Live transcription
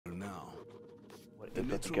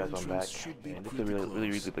What's up, you guys? I'm back, and this is a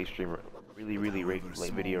really late stream, really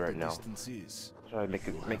late video right now. So I make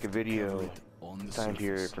a video time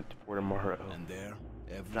here for tomorrow. I'm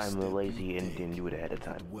a little lazy and didn't do it ahead of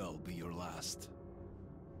time. Well, be your last.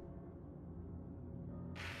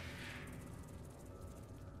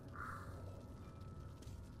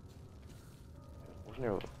 Wasn't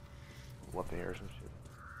there a weapon here or some shit?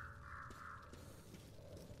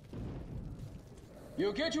 You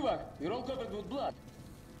okay, чувак? You're all covered with blood.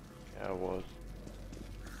 Yeah, I was.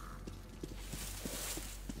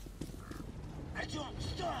 Артем,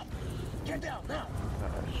 stop! Get down now!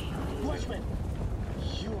 Watchman!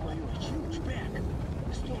 Ё-моё, huge back!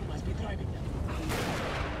 The storm must be driving them.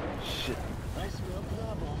 Shit. I smell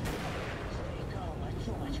trouble. Stay calm,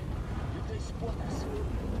 Артемыч. If they spot us,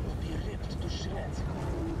 we'll be ripped to shreds.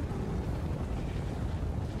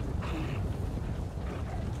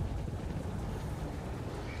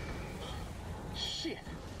 Shit!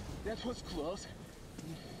 That was close.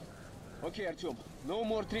 Okay, Artyom, no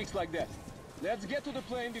more tricks like that. Let's get to the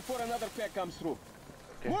plane before another pack comes through.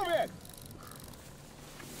 Okay. Move it!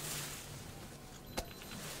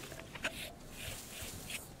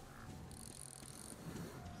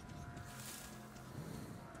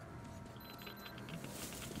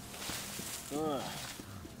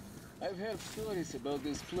 I've heard stories about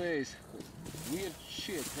this place. Weird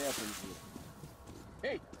shit happens here.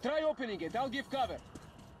 Hey, try opening it. I'll give cover.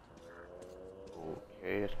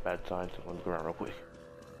 Okay, that's a bad sign. Someone's going around real quick.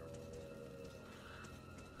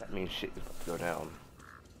 That means shit is about to go down.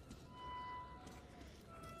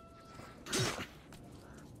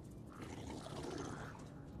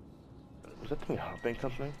 Was that thing hopping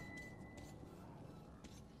something?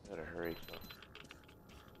 Gotta hurry, so.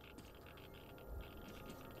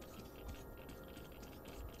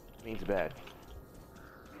 Means bad.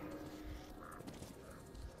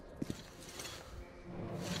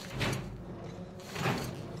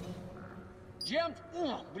 Jumped?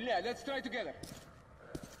 Oh, bля, let's try together.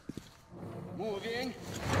 Moving.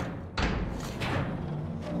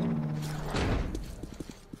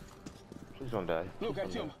 Please don't die. Look,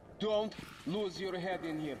 Artyom, don't lose your head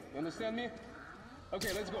in here. You understand me?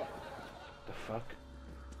 Okay, let's go. The fuck?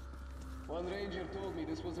 One ranger told me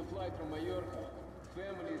this was a flight from Mallorca.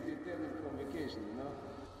 Families returning from vacation, you know?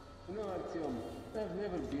 You know, Artyom, I've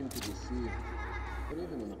never been to the sea, or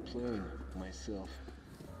even on a plane myself.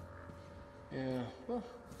 Yeah, well,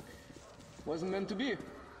 wasn't meant to be.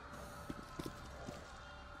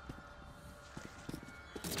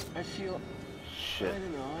 I feel... Shit. I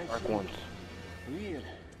don't know, I Dark feel ones. weird.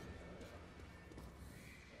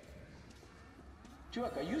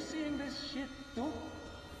 Chuvak, are you seeing this shit too?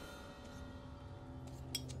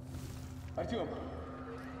 Artyom,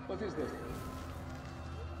 what is this?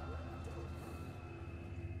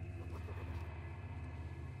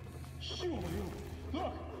 Shoot you!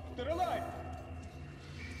 Look! They're alive!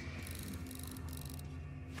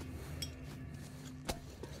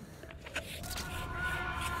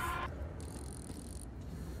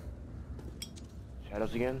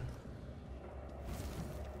 Shadows again?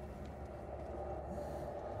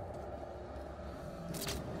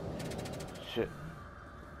 Shit.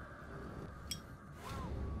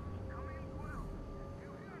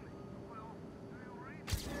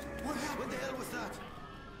 What the hell was that?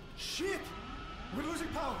 Shit! We're losing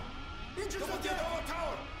power! Engines Double are dead dead! over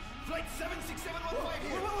tower! Flight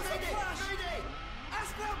 76715 here! What was that flash? Mayday!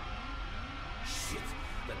 Ask them! Shit!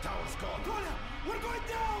 The tower's gone! Konya! We're going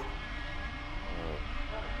down!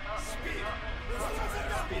 Speed!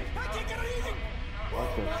 Speed! I can't get anything! Oh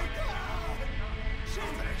Okay. my god!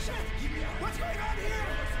 Shit! Shit! What's going on here?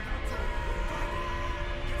 Come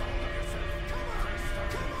on!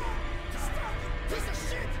 Come on! Stop it! Piece of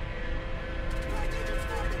shit! Flight engine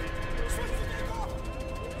started! Switch to take off!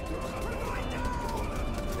 We're going down!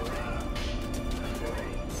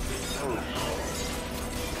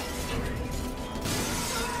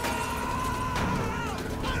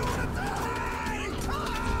 I wanna die!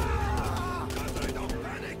 Don't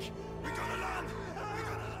panic! We're gonna land!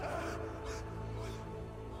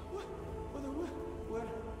 Where?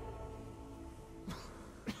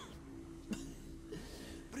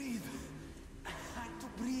 Breathe. I had to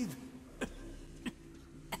breathe.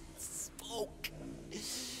 Smoke.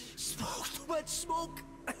 Smoke. Too much smoke.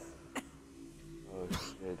 Oh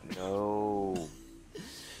shit, no.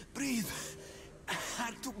 Breathe. I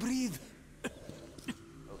had to breathe.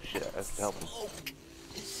 Oh shit, that's helping. Smoke.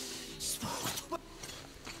 Smoke.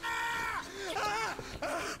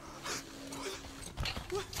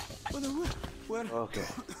 Where? Okay.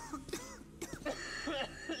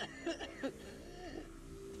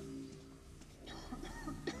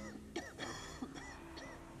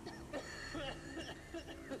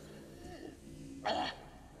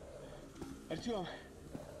 Artyom.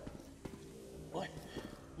 What?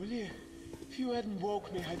 Really? If you hadn't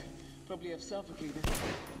woke me, I'd probably have suffocated.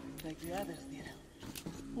 Like the others did.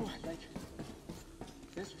 Oh, like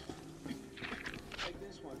this one. Like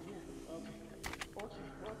this one here.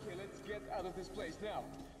 Okay, let's get out of this place now.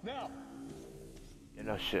 Now! Yeah,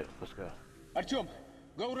 no shit. Let's go. Artyom,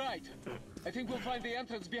 go right. I think we'll find the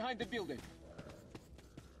entrance behind the building.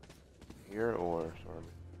 Here or sort of.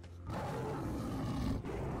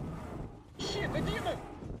 Shit, the demon!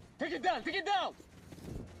 Take it down, take it down!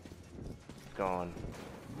 It's gone.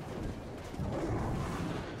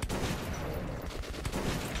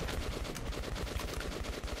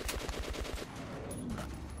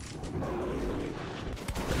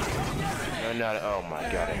 No, not. Oh my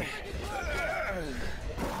god.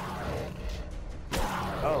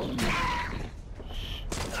 Oh.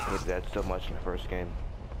 I hated that so much in the first game.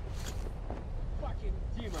 Fucking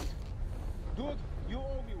demon. Dude, you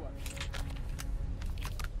owe me one.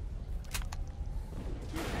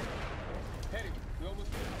 Harry, we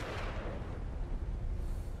almost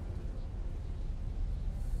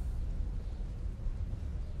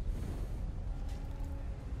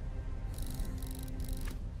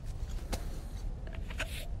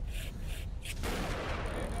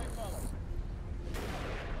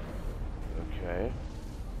Okay.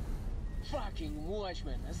 fucking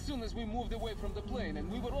watchmen. As soon as we moved away from the plane, and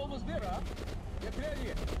we were almost there, huh? Get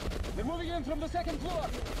ready. They're moving in from the second floor.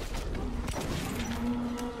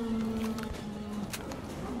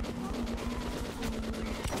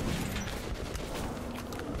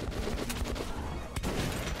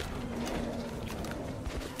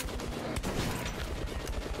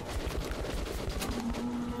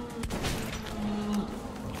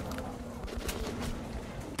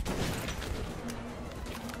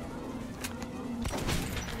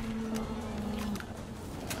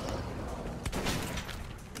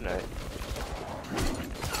 Good night.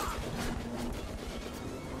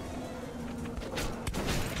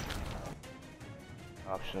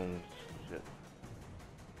 Options. Shit.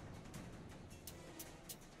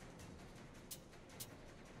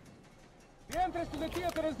 The entrance to the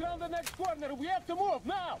theater is round the next corner. We have to move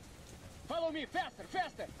now. Follow me, faster,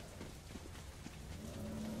 faster.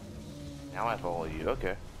 Now I follow you.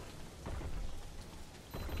 Okay.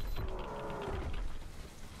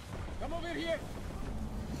 Come over here.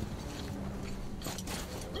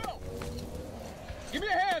 Go! Give me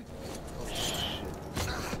a hand!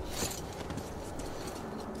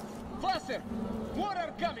 Faster! More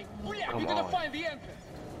are coming! Oh yeah, Come we're gonna on. find the entrance!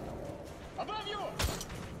 Above you!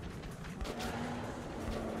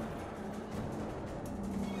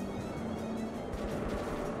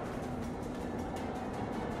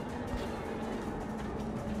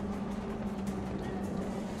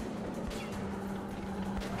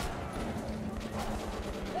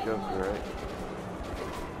 Joker, right?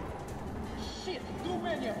 Shit, too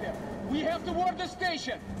many of them! We have to ward the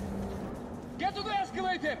station! Get to the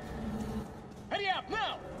escalator! Hurry up,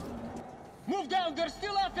 now! Move down, they're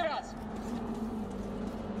still after us!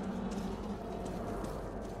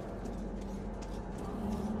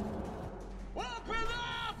 Open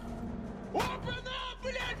up! Open up!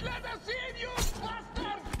 Блядь, let us in, you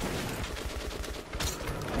bastard!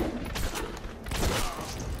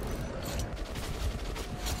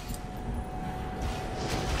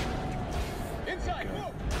 Inside,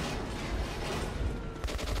 move!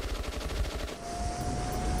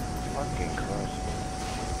 Fucking Christ.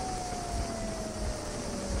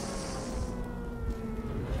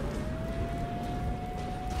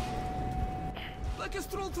 Like a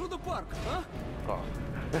stroll through the park, huh? Oh.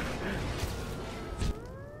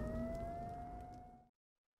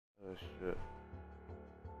 Oh shit.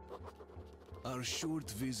 Our short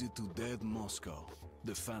visit to dead Moscow,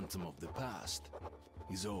 the phantom of the past,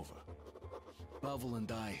 is over. Pavel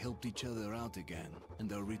and I helped each other out again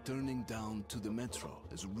and are returning down to the metro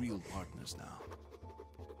as real partners now.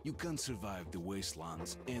 You can't survive the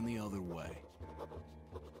wastelands any other way.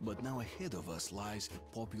 But now ahead of us lies a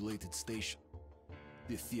populated station,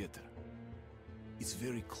 the theater. It's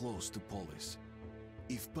very close to Polis.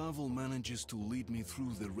 If Pavel manages to lead me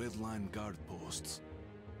through the Red Line guard posts,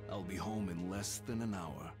 I'll be home in less than an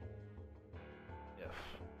hour. Yes.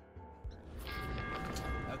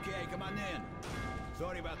 Okay, come on in.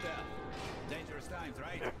 Sorry about that. Dangerous times,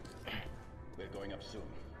 right? We're going up soon.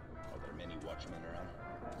 Are there many watchmen around?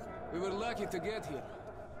 We were lucky to get here.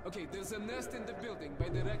 Okay, there's a nest in the building by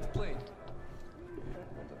direct plane.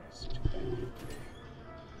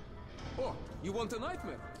 Oh, you want a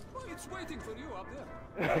nightmare? Oh, it's waiting for you up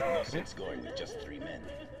there. No sense going with just 3 men.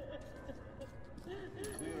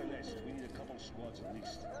 Clear a nest. We need a couple squads at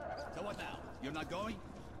least. So what now? You're not going?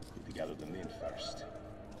 If We gather them in first.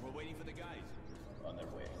 We're waiting for the guys. On their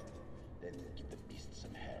way. Then give the beasts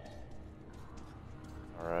some hell.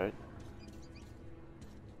 Alright.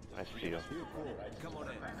 Nice deal. Come on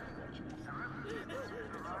in.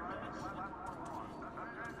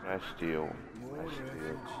 Nice deal. Nice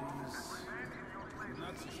deal.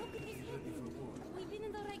 How could this happen? We've been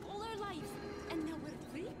in the wreck all our lives, and now we're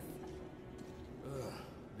freaks?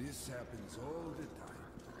 This happens all the time.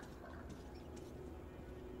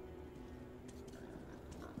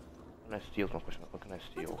 What can I steal? What can I But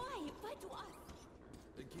steal? why? Why to us?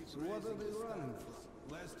 So what are they running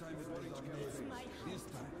for? Last time it was our nation. This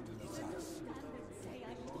time it's us.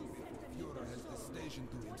 Führer has the station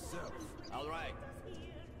to himself. All right.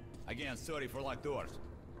 Again, sorry for locked doors.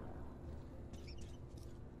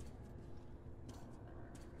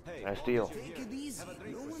 Hey, Nice deal. Take it easy.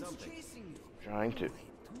 No one's chasing you. Trying to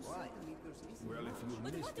Well, if you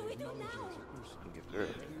But what do we do now? get through.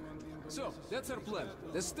 So, that's our plan.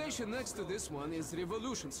 The station next to this one is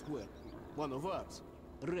Revolution Square. One of ours.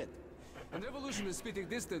 Red. And Revolution is spitting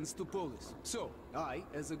distance to police. So, I,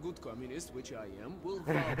 as a good communist, which I am, will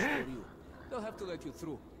vouch for you. They'll have to let you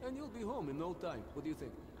through, and you'll be home in no time. What do you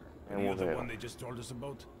think? And we'll fail. they just told us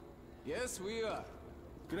about? Yes, we are.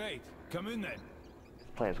 Great. Come in then. This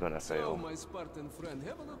plan's gonna So, fail. my Spartan friend,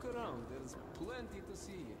 have a look around. There's plenty to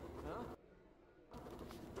see here, huh?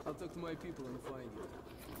 I'll talk to my people and find you.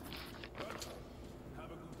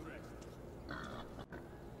 Have a good rest.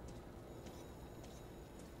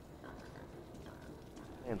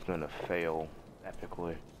 Plan's gonna fail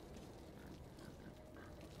epically.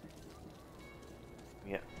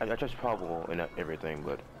 Yeah, I just probable in everything,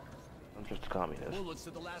 but I'm just a communist. bullets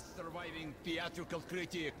to the last surviving theatrical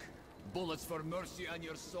critic. Bullets for mercy on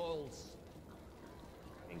your souls.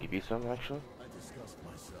 Can I give you some actually? I disgust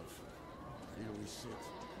myself. Here we sit,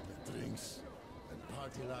 with drinks and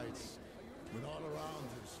party lights, when all around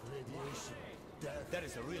is radiation, death. That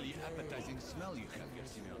is a really appetizing smell you have here,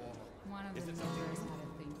 Simeon. One of Is the it members had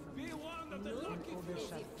a thing for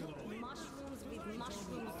me. Mushrooms with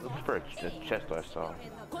mushrooms. Looks for a chest I saw.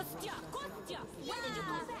 Kostya! Kostya! When did you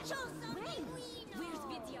come back? When? Where's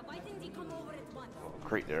Vitya? Why didn't he come over at once?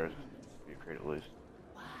 Crate there. Be a crate at least.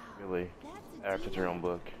 Wow. Really? That's It's your own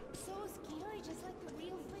book. So scary, just like the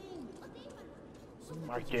real thing.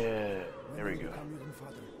 Mark it. There we go.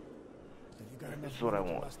 This is what I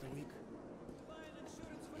want.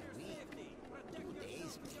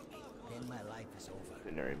 Then my life is over.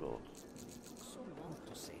 Veterinary build. So long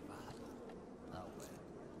to save up. Oh well.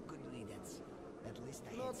 Good riddance. At least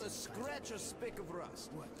I Not had a some scratch or speck of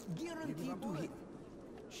rust. What? guaranteed to hit.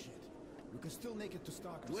 Shit. We can still make it to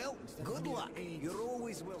Stalkers. Well, instead of good needing luck. AIDS. You're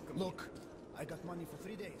always welcome. Look, I got money for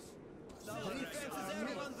 3 days.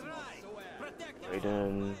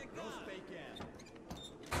 Raiden.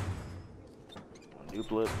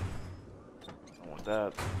 Duplet. I want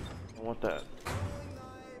that. I want that.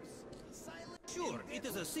 Sure, it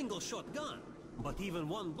is a single-shot gun, but even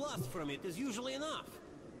one blast from it is usually enough.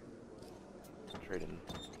 Trading.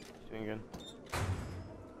 Doing again.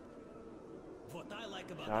 What I like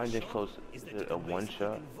about Trying a to shot close is that to you a can one basically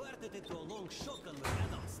shot. convert it into a long shotgun with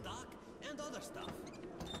add-on stock and other stuff.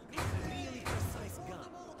 It's a really precise gun,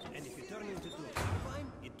 and if you turn it into a carbine,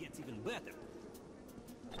 it gets even better.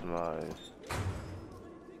 Nice.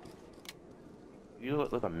 You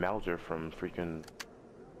look like a Mauser from freaking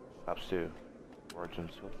Ops 2.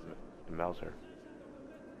 Origins with the Mauser.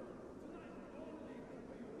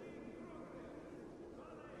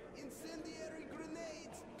 Incendiary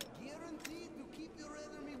grenades, guaranteed to keep your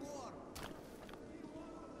enemy warm.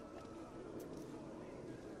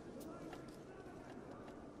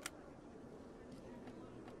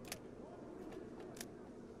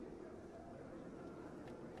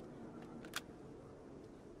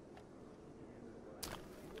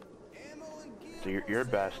 So you're a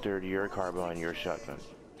bastard, you're a carbine, you're a shotgun.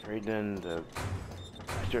 Trade in the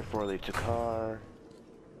bastard for the Takar.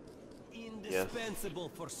 Indispensable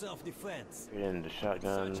for self-defense. Trade in the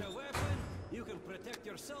shotgun. Such a weapon, you can protect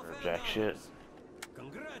yourself Or and jack shit. others.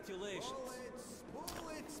 Congratulations.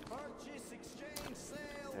 Bullets, purchase, exchange,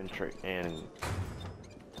 sale. And trade and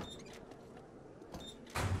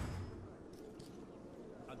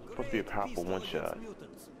supposed to be a great powerful pistol one-shot. against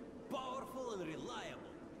mutants. Powerful and reliable.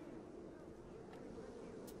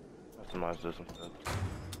 customize this and stuff.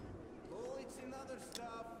 Bullets and other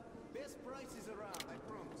stuff. Best prices around, I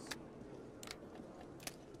promise.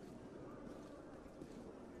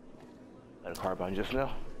 Got a carbine just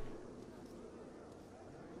now.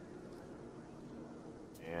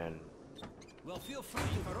 And Well, feel free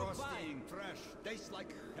to drop by. Frosting, fresh, tastes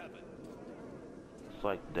like heaven. it's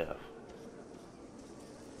like death.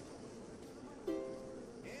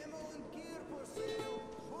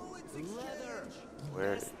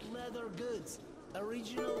 Where? Best leather goods,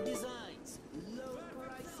 original designs, low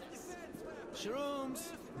prices.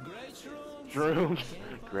 Shrooms, great shrooms. Shrooms.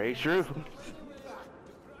 Great shrooms.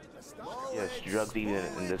 Yes, drugs even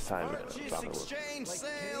in this time. Purchase, exchange,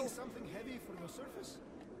 sale. Something heavy for your surface?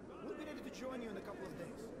 We'll be ready to join you in a couple of days.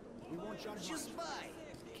 We won't charge much. Just buy.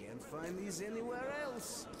 Can't find these anywhere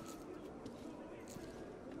else.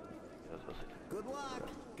 Good luck.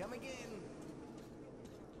 Come again.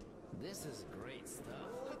 This is great stuff.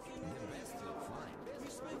 The best you'll find. We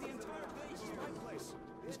spent the entire day. This is my place.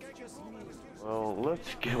 This guy just Well,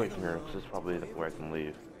 let's get away from here. This is probably where I can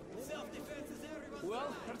leave.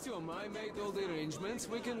 Well, Artyom, I made all the arrangements.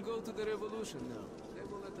 We can go to the Revolution now. They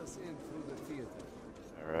will let us in through the theater.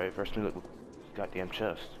 Alright, first thing, look, goddamn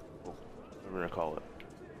chest. What we're gonna call it.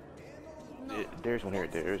 There's one here.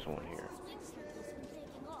 There's one here.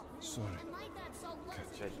 Sorry.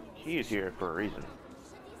 He is here for a reason.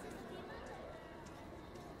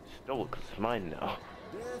 Stole it 'cause it's mine now.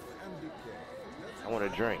 I want a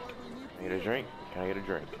drink. Can I get a drink? Can I get a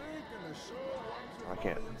drink? I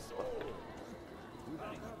can't. Fuck.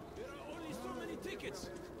 There are only so many tickets.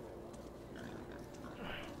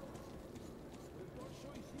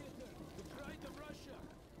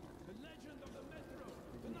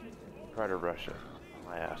 Pride of Russia.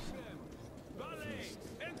 My ass.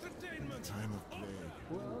 Entertainment. Time of plague.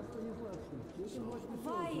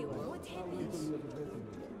 Why? What happened?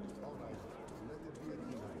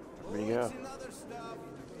 There you go. Another stuff.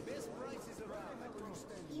 Best prices around.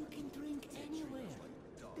 You can drink anywhere.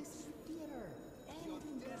 This is a theater.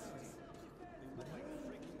 Anything goes.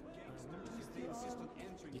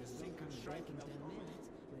 You come back in 10 minutes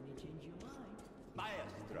when you change your mind.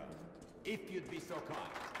 Maestro, if you'd be so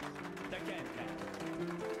kind. The can.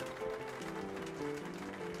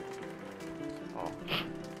 Oh.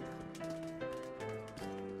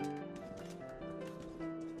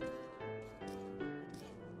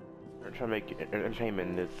 They're trying to make entertainment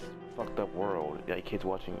in this fucked up world. You got kids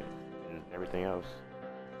watching and everything else.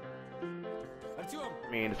 Artyom!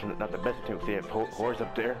 I mean, it's not the best attempt to see whores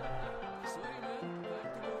up there. Sorry, man.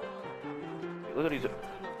 Time to go. Look at these.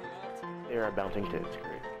 They are bouncing tits.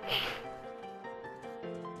 Great.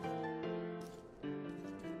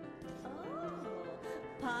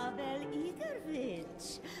 Pavel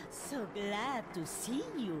Igorovich, so glad to see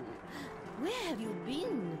you. Where have you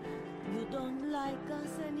been? You don't like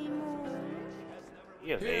us anymore? He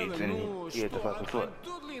has AIDS and he has a fucking slut. I'm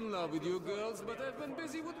totally in love with you girls, but I've been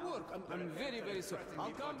busy with work. I'm very, very sorry. I'll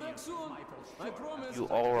come back soon. I promise. You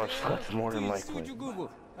all are sluts more than likely.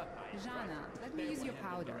 Jana, let me use your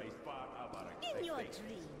powder. In your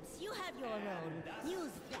dreams, you have your own.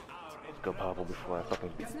 Use that. Let's go Pavel before I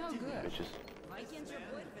fucking beat It's no good. bitches. Why can't your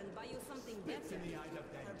boyfriend buy you something better?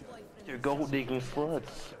 Her boyfriend. You're gold digging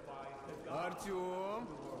sluts. Artyom,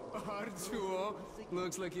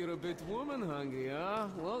 looks like you're a bit woman hungry, huh?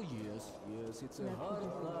 Well, yes, it's a hard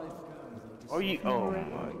life. Are you? Oh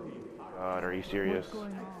my God, are you serious?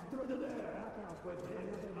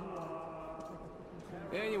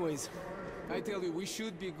 Anyways, I tell you, we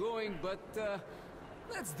should be going, but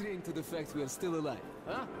let's drink to the fact we're still alive,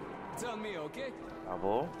 huh? It's on me, okay?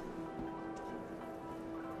 Pavel?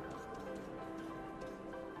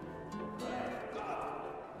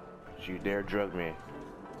 You dare drug me.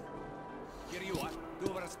 Here you are. Do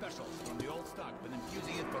over a special from the old stock. Been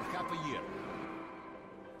infusing it for half a year.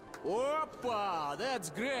 Опа! That's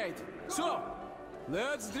great! So,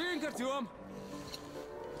 let's drink, Artyom!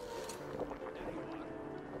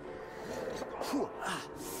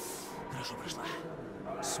 Хорошо прошла.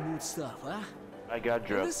 Smooth stuff, huh? I got Well,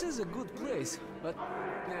 drugged. this is a good place, but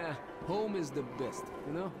home is the best,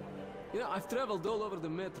 you know? You know, I've traveled all over the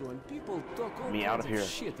metro and people talk all Me out kinds of of here.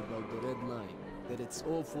 shit about the Red Line. That it's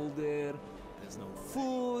awful there, there's no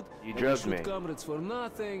food, You and drugged shoot me. comrades for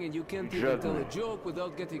nothing, and you can't You even drugged tell me. a joke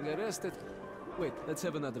without getting arrested. Wait, let's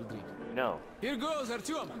have another drink. No. Here goes,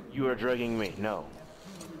 Artyom! You are drugging me. No.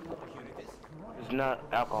 It's not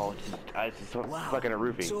alcohol. It's just fucking a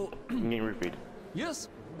roofie. So- I'm getting roofied. Yes,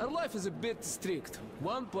 our life is a bit strict.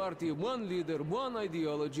 One party, one leader, one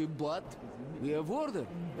ideology, but we have order.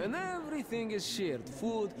 And everything is shared.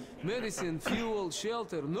 Food, medicine, fuel,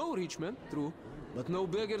 shelter. No rich men, true. But no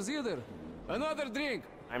beggars either. Another drink.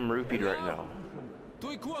 I'm roofied right now. To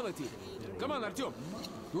equality. Come on, Artyom.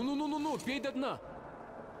 Ну, пей до дна.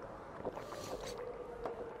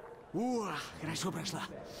 Хорошо прошла.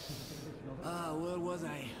 Where was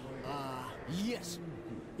I? Yes.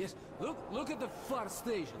 Look at the far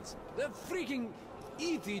stations. They freaking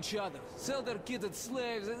eat each other, sell their kitted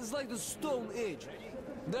slaves. It's like the Stone Age.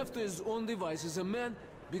 Left to his own devices, a man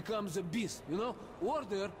becomes a beast, you know?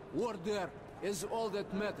 Order. is all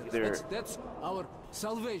that matters. They're That's our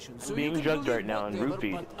salvation. So being you can drugged believe right now and whatever,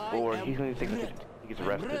 roofied, but I or am he's gonna think red. he gets I'm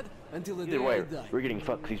arrested. red until the Either day way, I die. we're getting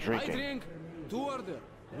fucked 'cause he's I drinking. drink to order.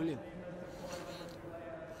 Brilliant.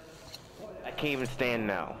 I can't even stand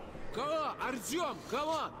now. Come on, Artyom, come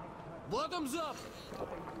on. Bottoms up.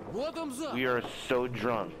 Bottoms up. We are so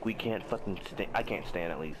drunk, we can't fucking stand. I can't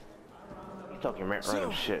stand at least. He's talking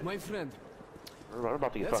random shit. My friend, We're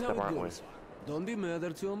about to get that's fucked how up, it aren't we? goes. Don't be mad,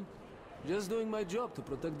 Artyom. Just doing my job to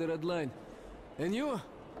protect the red line. And you,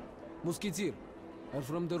 Musketeer, are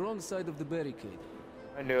from the wrong side of the barricade.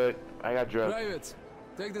 I knew it. I got drugged. Private,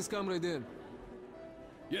 take this comrade in.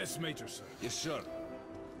 Yes, Major, sir. Yes, sir.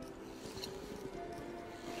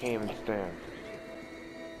 Can't even stand.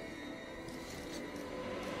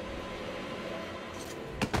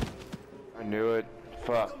 I knew it.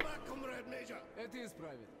 Fuck. It is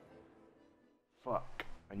private. Fuck.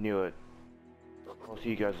 I knew it. I'll see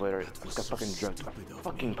you guys later. I got fucking drugged.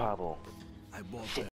 Fucking Pablo. I bought Shit.